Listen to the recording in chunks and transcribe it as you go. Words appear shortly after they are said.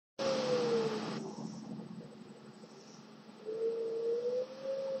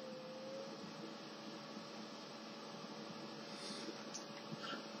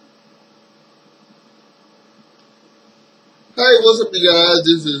Hey, what's up, you guys?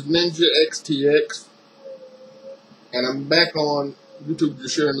 This is Ninja XTX, and I'm back on YouTube to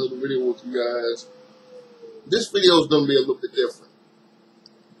share another video with you guys. This video is going to be a little bit different.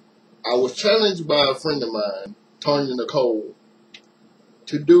 I was challenged by a friend of mine, Tonya Nicole,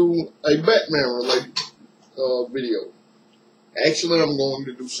 to do a Batman-related video. Actually, I'm going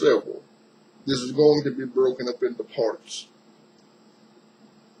to do several. This is going to be broken up into parts.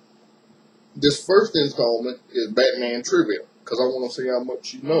 This first installment is Batman Trivia, because I want to see how much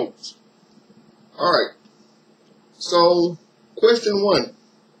she knows. Alright, so question 1,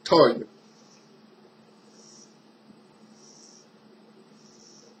 Tonya.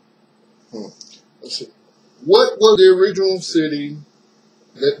 Let's see. What was the original city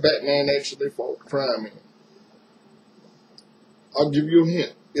that Batman actually fought crime in? I'll give you a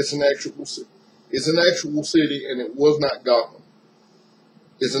hint. It's an actual city. It's an actual city, and it was not Gotham.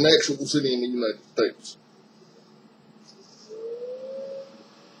 It's an actual city in the United States.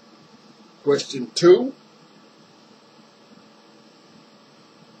 Question 2.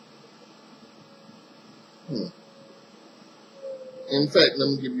 In fact, let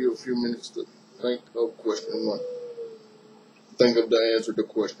me give you a few minutes to think of question 1. Think of the answer to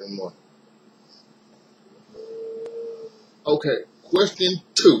question 1. Okay, question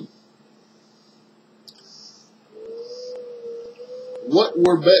 2. What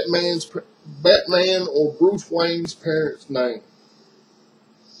were Batman or Bruce Wayne's parents' names?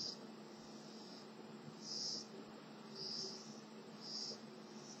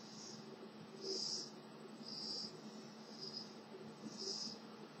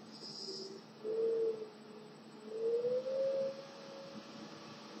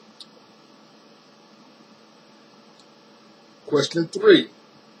 Question 3.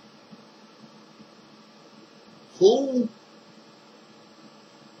 Who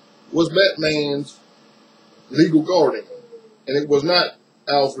was Batman's legal guardian? And it was not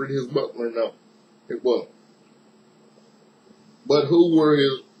Alfred, his butler, no. It wasn't. But who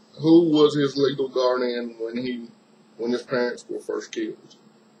was his legal guardian when his parents were first killed?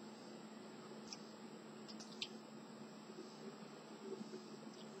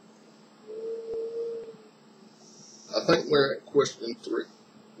 I think we're at question 3.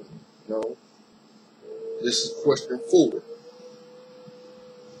 No. This is question 4.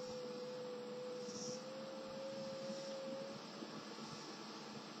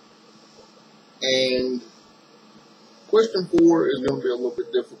 And question 4 is going to be a little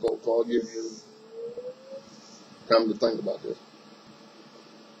bit difficult, so I'll give you time to think about this.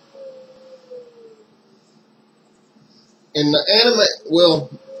 In the anime,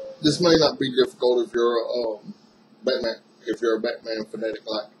 well, this may not be difficult if you're a Batman fanatic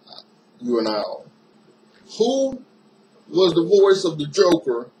like you and I are. Who was the voice of the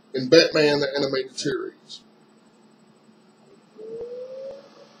Joker in Batman the Animated Series?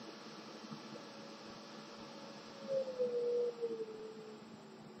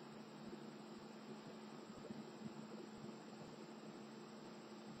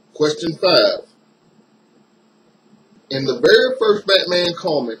 Question 5. In the very first Batman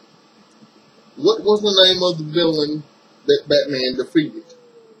comic, what was the name of the villain that Batman defeated?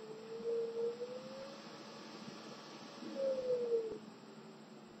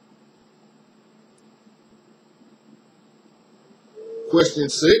 Question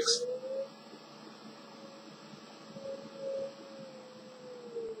 6.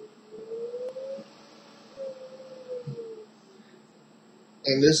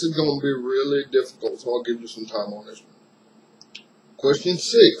 And this is going to be really difficult, so I'll give you some time on this one. Question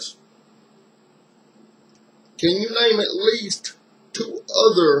 6. Can you name at least 2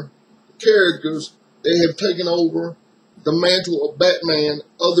 other characters that have taken over the mantle of Batman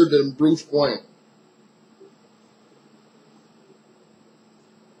other than Bruce Wayne?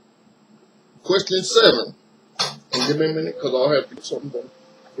 Question 7. And give me a minute because I'll have to do something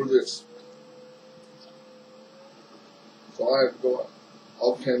for this. So I have to go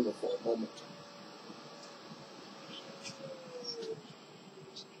off camera for a moment.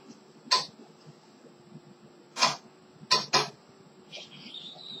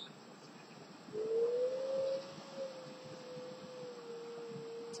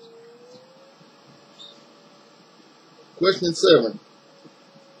 Question 7.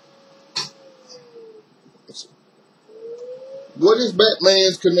 What is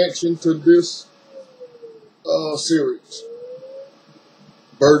Batman's connection to this series?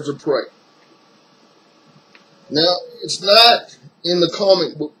 Birds of Prey. Now, it's not in the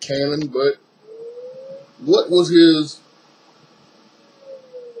comic book canon, but what was his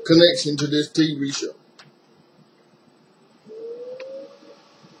connection to this TV show?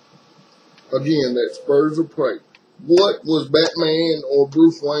 Again, that's Birds of Prey. What was Batman or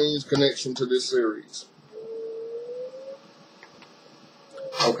Bruce Wayne's connection to this series?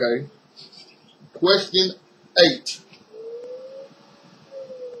 Okay. Question 8.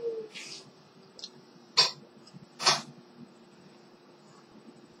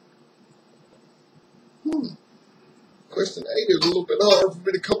 Question 8 is a little bit hard for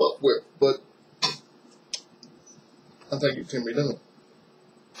me to come up with, but I think it can be done.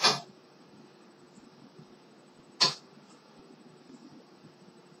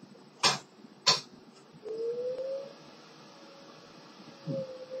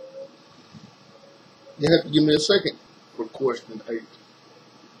 You have to give me a second for question 8.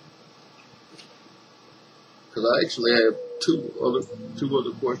 Because I actually have two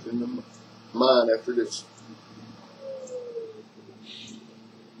other questions in mind after this.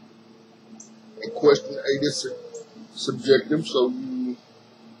 And question 8 is subjective, so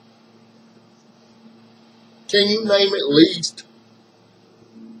can you name at least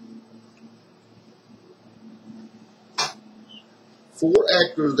 4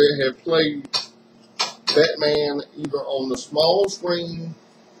 actors that have played Batman either on the small screen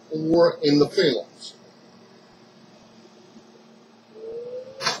or in the films?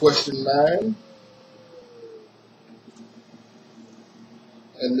 Question 9,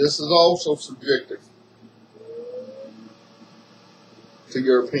 and this is also subjective to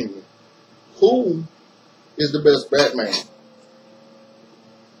your opinion. Who is the best Batman?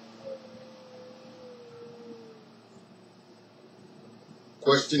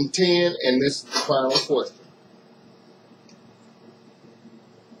 Question 10, and this is the final question.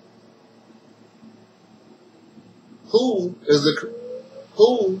 Who is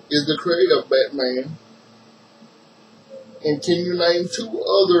the creator of Batman? And can you name 2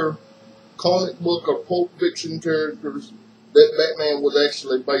 other comic book or pulp fiction characters that Batman was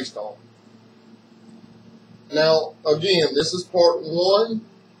actually based on? Now, again, this is part 1.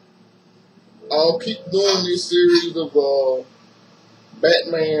 I'll keep doing this series of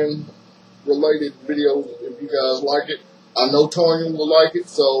Batman related videos if you guys like it. I know Tonya will like it,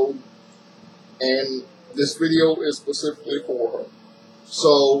 and this video is specifically for her.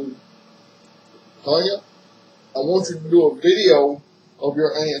 So, Tonya, I want you to do a video of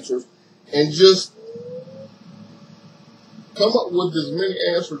your answers and just come up with as many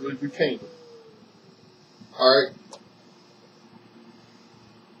answers as you can. Alright?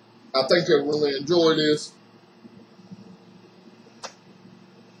 I think you'll really enjoy this.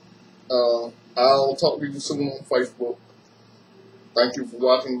 I'll talk to you soon on Facebook. Thank you for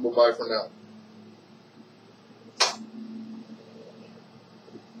watching. Bye-bye for now.